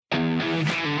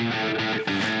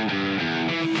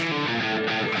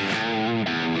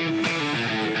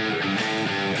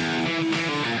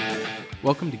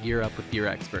Welcome to Gear Up with Gear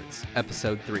Experts,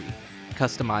 Episode 3,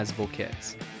 Customizable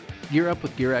Kits. Gear Up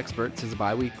with Gear Experts is a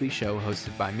bi-weekly show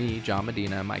hosted by me, John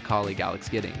Medina, and my colleague, Alex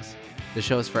Giddings. The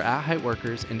show is for at-height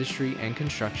workers, industry, and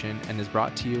construction, and is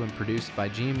brought to you and produced by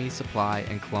GME Supply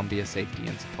and Columbia Safety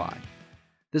and Supply.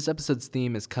 This episode's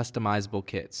theme is customizable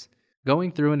kits.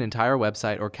 Going through an entire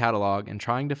website or catalog and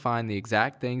trying to find the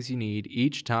exact things you need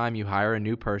each time you hire a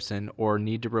new person or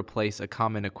need to replace a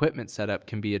common equipment setup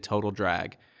can be a total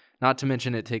drag. Not to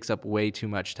mention it takes up way too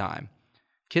much time.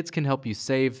 Kits can help you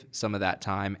save some of that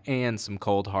time and some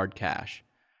cold hard cash.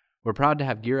 We're proud to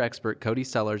have gear expert Cody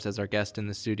Sellers as our guest in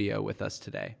the studio with us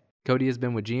today. Cody has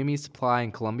been with GME Supply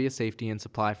and Columbia Safety and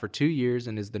Supply for 2 years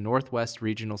and is the Northwest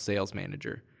Regional Sales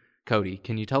Manager. Cody,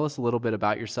 can you tell us a little bit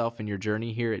about yourself and your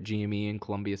journey here at GME and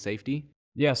Columbia Safety?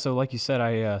 Yeah, so like you said,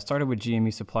 I started with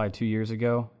GME Supply 2 years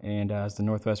ago, and as the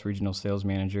Northwest Regional Sales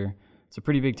Manager. It's a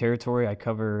pretty big territory. I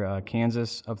cover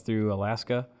Kansas up through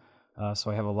Alaska, so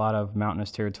I have a lot of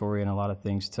mountainous territory and a lot of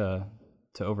things to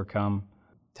overcome.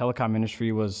 Telecom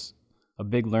industry was a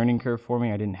big learning curve for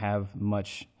me. I didn't have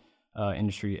much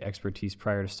industry expertise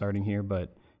prior to starting here,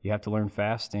 but you have to learn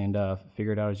fast and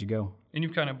figure it out as you go. And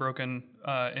you've kind of broken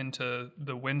into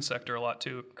the wind sector a lot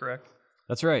too, correct?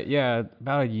 That's right. Yeah,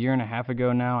 about a year and a half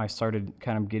ago now, I started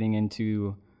kind of getting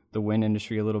into the wind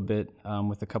industry a little bit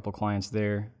with a couple clients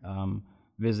there.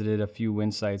 Visited a few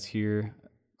wind sites here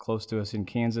close to us in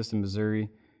Kansas and Missouri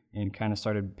and kind of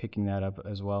started picking that up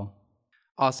as well.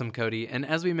 Awesome, Cody. And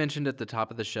as we mentioned at the top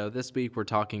of the show, this week we're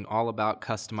talking all about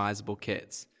customizable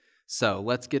kits. So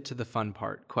let's get to the fun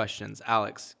part, questions.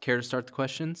 Alex, care to start the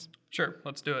questions? Sure,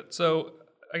 let's do it. So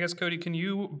I guess, Cody, can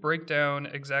you break down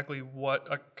exactly what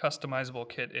a customizable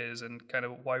kit is and kind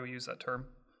of why we use that term?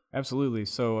 Absolutely.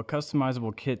 So a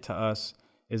customizable kit to us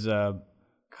is a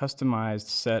customized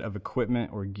set of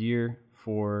equipment or gear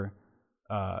for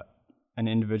an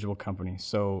individual company.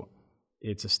 So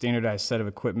it's a standardized set of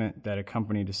equipment that a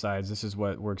company decides this is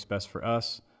what works best for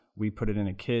us. We put it in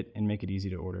a kit and make it easy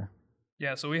to order.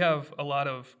 Yeah, so we have a lot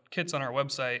of kits on our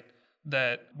website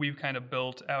that we've kind of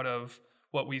built out of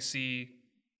what we see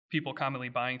people commonly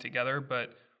buying together, but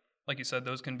like you said,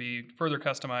 those can be further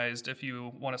customized if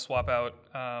you want to swap out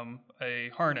a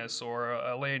harness or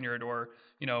a lanyard, or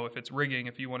if it's rigging,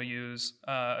 if you want to use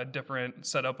a different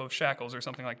setup of shackles or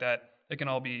something like that. It can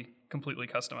all be completely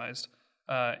customized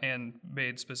and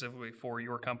made specifically for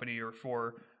your company or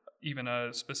for even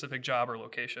a specific job or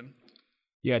location.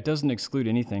 Yeah, it doesn't exclude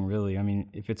anything really. I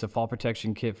mean, if it's a fall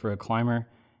protection kit for a climber,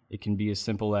 it can be as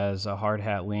simple as a hard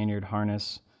hat, lanyard,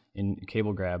 harness, and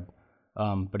cable grab.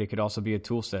 But it could also be a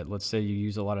tool set. Let's say you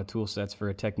use a lot of tool sets for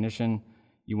a technician.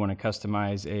 You want to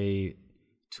customize a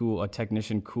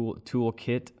technician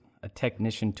toolkit.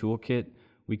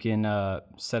 We can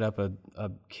set up a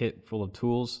kit full of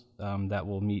tools that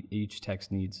will meet each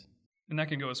tech's needs. And that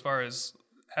can go as far as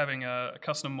having a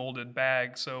custom molded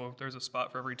bag, so there's a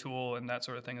spot for every tool and that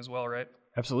sort of thing as well, right?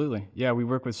 Absolutely. Yeah, we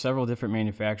work with several different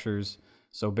manufacturers.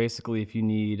 So basically, if you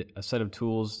need a set of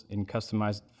tools in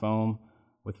customized foam,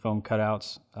 with foam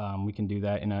cutouts, we can do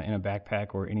that in a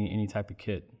backpack or any type of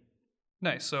kit.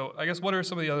 Nice. So I guess what are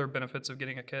some of the other benefits of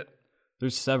getting a kit?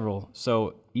 There's several.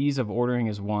 So ease of ordering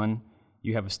is one.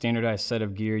 You have a standardized set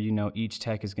of gear. Each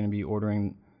tech is going to be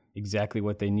ordering exactly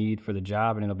what they need for the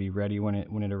job, and it'll be ready when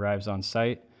it arrives on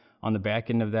site. On the back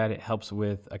end of that, it helps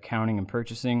with accounting and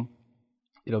purchasing.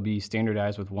 It'll be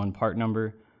standardized with one part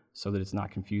number so that it's not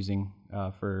confusing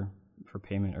for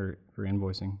payment or for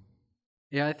invoicing.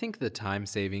 Yeah, I think the time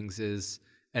savings is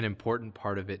an important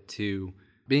part of it too.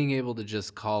 Being able to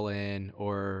just call in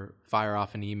or fire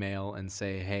off an email and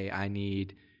say, hey, I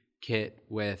need kit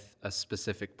with a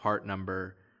specific part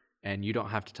number, and you don't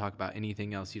have to talk about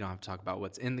anything else. You don't have to talk about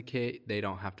what's in the kit. They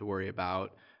don't have to worry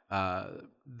about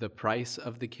the price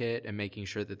of the kit and making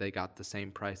sure that they got the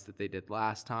same price that they did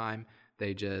last time.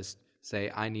 They just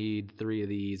say, I need 3 of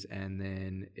these, and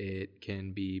then it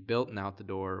can be built and out the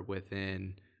door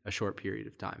within a short period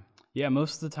of time. Yeah,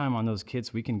 most of the time on those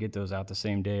kits, we can get those out the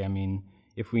same day. I mean,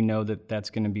 if we know that that's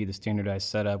going to be the standardized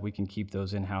setup, we can keep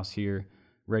those in-house here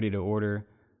ready to order.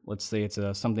 Let's say it's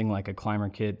something like a climber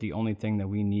kit. The only thing that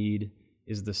we need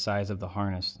is the size of the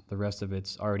harness. The rest of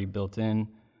it's already built in.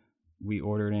 We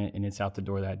ordered it and it's out the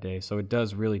door that day. So it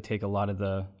does really take a lot of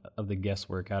the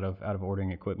guesswork out of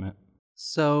ordering equipment.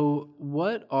 So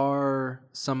what are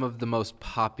some of the most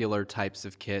popular types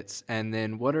of kits? And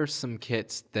then what are some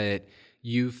kits that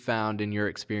you've found in your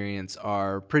experience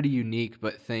are pretty unique,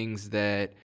 but things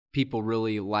that people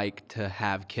really like to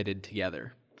have kitted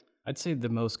together? I'd say the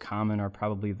most common are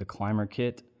probably the climber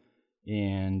kit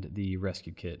and the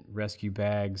rescue kit. Rescue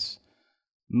bags,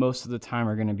 most of the time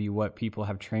are going to be what people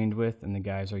have trained with and the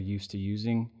guys are used to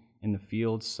using in the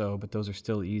field. So, but those are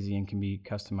still easy and can be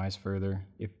customized further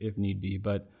if need be.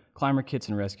 But climber kits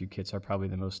and rescue kits are probably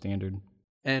the most standard.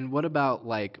 And what about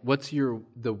what's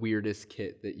the weirdest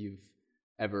kit that you've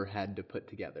ever had to put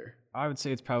together? I would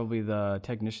say it's probably the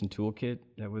technician toolkit.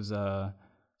 That was a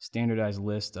standardized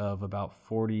list of about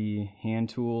 40 hand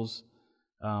tools.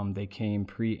 They came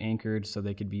pre-anchored so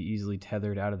they could be easily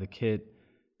tethered out of the kit.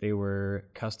 They were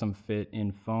custom fit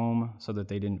in foam so that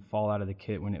they didn't fall out of the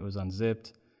kit when it was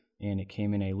unzipped. And it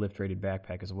came in a lift-rated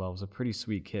backpack as well. It was a pretty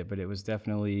sweet kit, but it was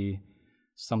definitely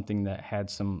something that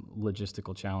had some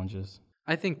logistical challenges.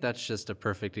 I think that's just a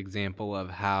perfect example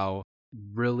of how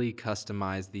really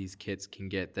customized these kits can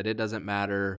get, that it doesn't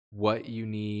matter what you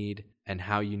need and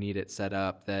how you need it set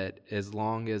up, that as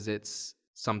long as it's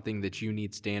something that you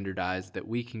need standardized, that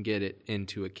we can get it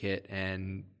into a kit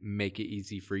and make it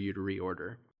easy for you to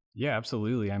reorder. Yeah,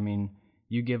 absolutely. I mean,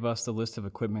 you give us the list of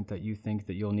equipment that you think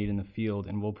that you'll need in the field,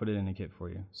 and we'll put it in a kit for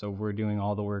you. So we're doing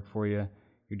all the work for you.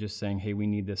 You're just saying, hey, we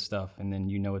need this stuff, and then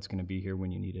you know it's going to be here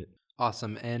when you need it.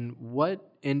 Awesome. And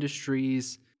what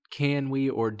industries can we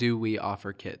or do we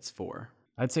offer kits for?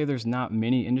 I'd say there's not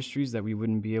many industries that we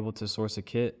wouldn't be able to source a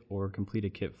kit or complete a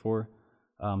kit for.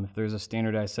 If there's a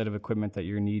standardized set of equipment that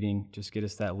you're needing, just get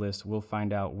us that list. We'll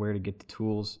find out where to get the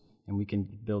tools, and we can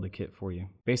build a kit for you.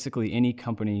 Basically, any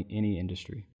company, any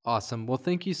industry. Awesome. Well,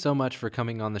 thank you so much for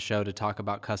coming on the show to talk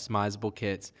about customizable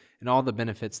kits and all the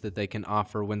benefits that they can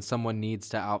offer when someone needs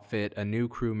to outfit a new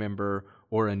crew member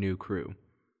or a new crew.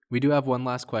 We do have one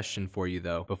last question for you,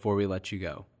 though, before we let you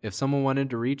go. If someone wanted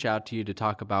to reach out to you to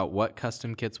talk about what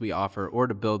custom kits we offer or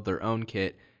to build their own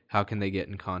kit, how can they get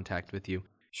in contact with you?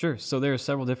 Sure. So there are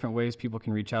several different ways people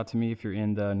can reach out to me. If you're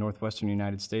in the Northwestern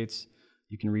United States,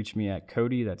 you can reach me at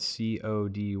Cody, that's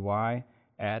CODY,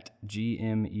 at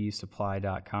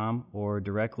gmesupply.com, or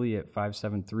directly at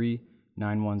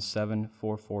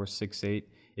 573-917-4468.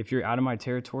 If you're out of my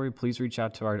territory, please reach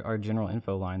out to our general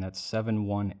info line. That's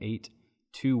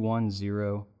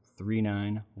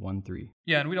 718-210-3913.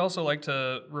 Yeah, and we'd also like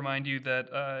to remind you that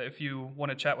if you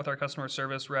want to chat with our customer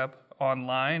service rep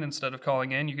online instead of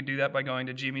calling in, you can do that by going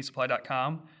to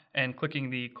gmesupply.com and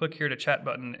clicking the Click Here to Chat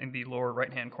button in the lower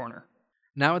right-hand corner.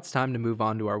 Now it's time to move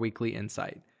on to our weekly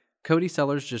insight. Cody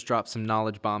Sellers just dropped some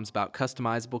knowledge bombs about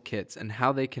customizable kits and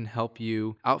how they can help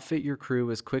you outfit your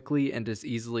crew as quickly and as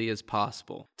easily as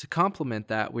possible. To complement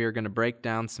that, we are going to break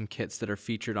down some kits that are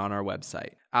featured on our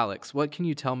website. Alex, what can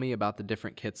you tell me about the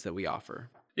different kits that we offer?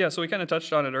 Yeah, so we kind of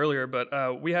touched on it earlier,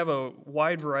 but we have a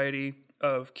wide variety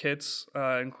of kits,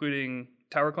 including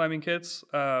tower climbing kits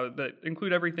that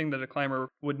include everything that a climber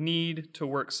would need to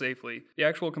work safely. The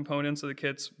actual components of the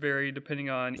kits vary depending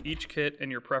on each kit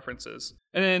and your preferences.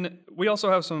 And then we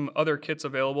also have some other kits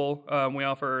available. We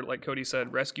offer, like Cody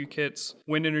said, rescue kits,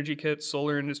 wind energy kits,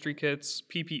 solar industry kits,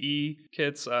 PPE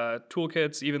kits, tool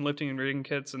kits, even lifting and rigging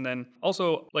kits, and then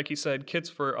also, like he said, kits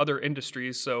for other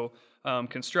industries, so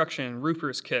construction,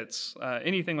 roofers kits,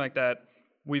 anything like that,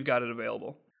 we've got it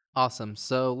available. Awesome.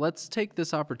 So let's take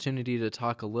this opportunity to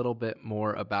talk a little bit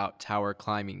more about tower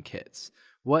climbing kits.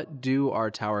 What do our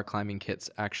tower climbing kits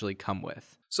actually come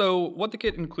with? So what the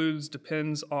kit includes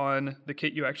depends on the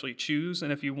kit you actually choose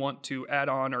and if you want to add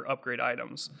on or upgrade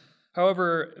items.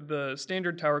 However, the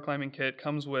standard tower climbing kit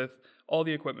comes with all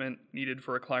the equipment needed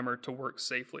for a climber to work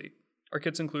safely. Our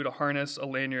kits include a harness, a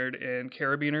lanyard, and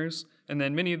carabiners, and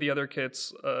then many of the other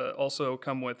kits also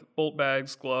come with bolt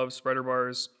bags, gloves, spreader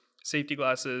bars, safety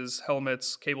glasses,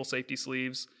 helmets, cable safety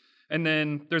sleeves. And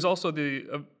then there's also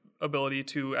the ability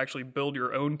to actually build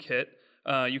your own kit.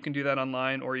 You can do that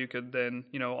online, or you could then,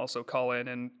 also call in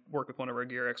and work with one of our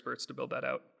gear experts to build that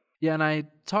out. Yeah, and I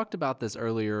talked about this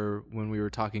earlier when we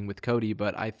were talking with Cody,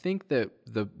 but I think that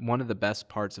one of the best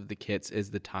parts of the kits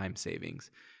is the time savings.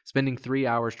 Spending 3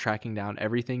 hours tracking down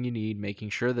everything you need,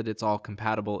 making sure that it's all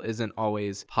compatible isn't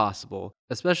always possible,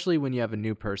 especially when you have a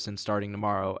new person starting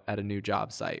tomorrow at a new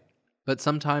job site. But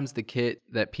sometimes the kit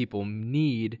that people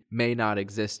need may not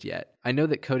exist yet. I know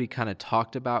that Cody kind of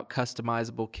talked about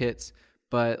customizable kits,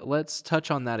 but let's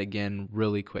touch on that again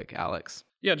really quick, Alex.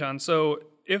 Yeah, John. So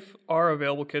if our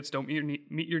available kits don't meet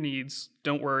your needs,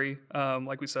 don't worry.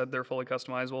 Like we said, they're fully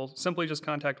customizable. Simply just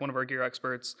contact one of our gear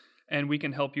experts, and we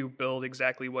can help you build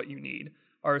exactly what you need.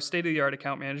 Our state-of-the-art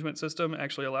account management system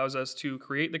actually allows us to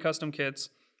create the custom kits,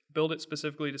 build it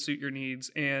specifically to suit your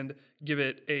needs, and give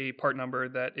it a part number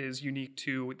that is unique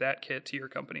to that kit to your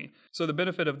company. So the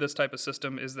benefit of this type of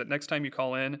system is that next time you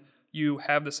call in, you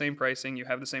have the same pricing, you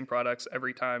have the same products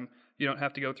every time. You don't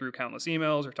have to go through countless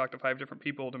emails or talk to 5 different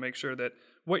people to make sure that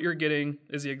what you're getting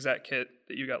is the exact kit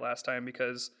that you got last time,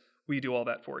 because we do all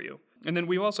that for you. And then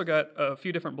we've also got a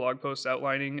few different blog posts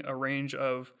outlining a range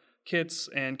of kits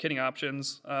and kitting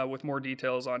options with more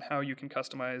details on how you can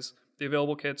customize the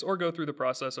available kits or go through the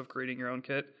process of creating your own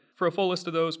kit. For a full list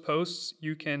of those posts,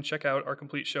 you can check out our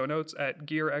complete show notes at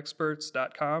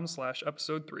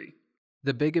gearexperts.com/episode 3.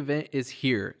 The big event is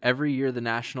here. Every year, the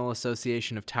National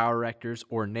Association of Tower Erectors,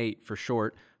 or NATE for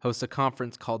short, hosts a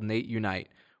conference called NATE Unite.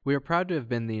 We are proud to have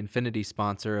been the Infinity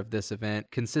sponsor of this event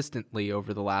consistently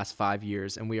over the last 5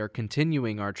 years, and we are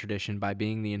continuing our tradition by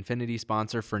being the Infinity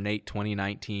sponsor for NATE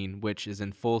 2019, which is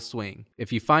in full swing.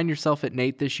 If you find yourself at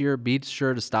NATE this year, be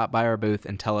sure to stop by our booth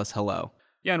and tell us hello.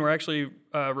 Yeah, and we're actually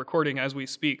recording as we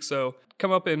speak, so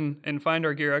come up and find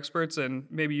our Gear Experts, and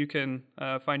maybe you can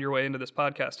find your way into this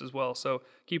podcast as well. So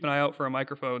keep an eye out for a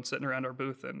microphone sitting around our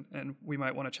booth, and we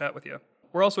might want to chat with you.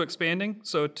 We're also expanding,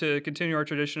 so to continue our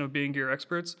tradition of being Gear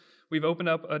Experts, we've opened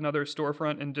up another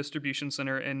storefront and distribution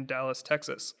center in Dallas,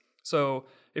 Texas. So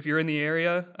if you're in the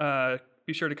area,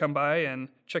 be sure to come by and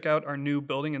check out our new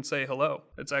building and say hello.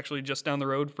 It's actually just down the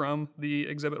road from the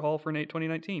exhibit hall for NATE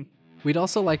 2019. We'd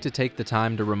also like to take the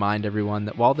time to remind everyone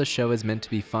that while this show is meant to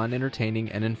be fun, entertaining,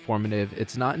 and informative,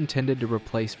 it's not intended to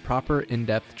replace proper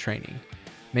in-depth training.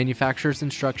 Manufacturer's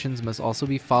instructions must also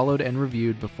be followed and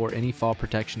reviewed before any fall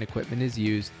protection equipment is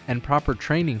used, and proper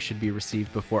training should be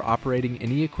received before operating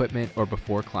any equipment or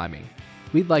before climbing.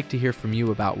 We'd like to hear from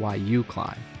you about why you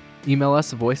climb. Email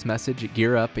us a voice message at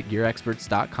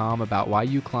gearup@gearexperts.com about why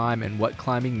you climb and what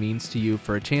climbing means to you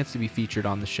for a chance to be featured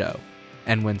on the show,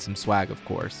 and win some swag, of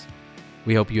course.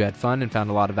 We hope you had fun and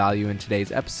found a lot of value in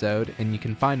today's episode, and you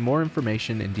can find more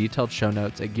information and detailed show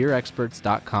notes at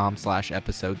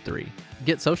gearexperts.com/episode 3.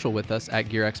 Get social with us at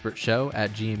Gear Expert Show,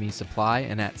 at GME Supply,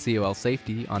 and at COL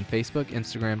Safety on Facebook,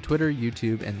 Instagram, Twitter,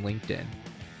 YouTube, and LinkedIn.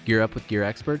 Gear Up with Gear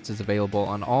Experts is available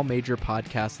on all major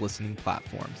podcast listening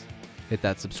platforms. Hit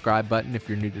that subscribe button if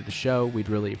you're new to the show, we'd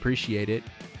really appreciate it.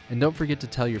 And don't forget to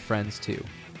tell your friends too.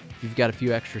 If you've got a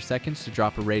few extra seconds to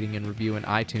drop a rating and review in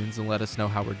iTunes and let us know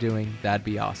how we're doing, that'd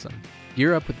be awesome.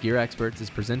 Gear Up with Gear Experts is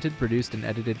presented, produced, and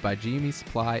edited by GME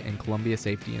Supply and Columbia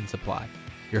Safety and Supply.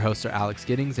 Your hosts are Alex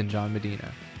Giddings and John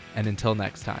Medina. And until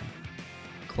next time,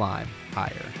 climb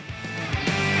higher.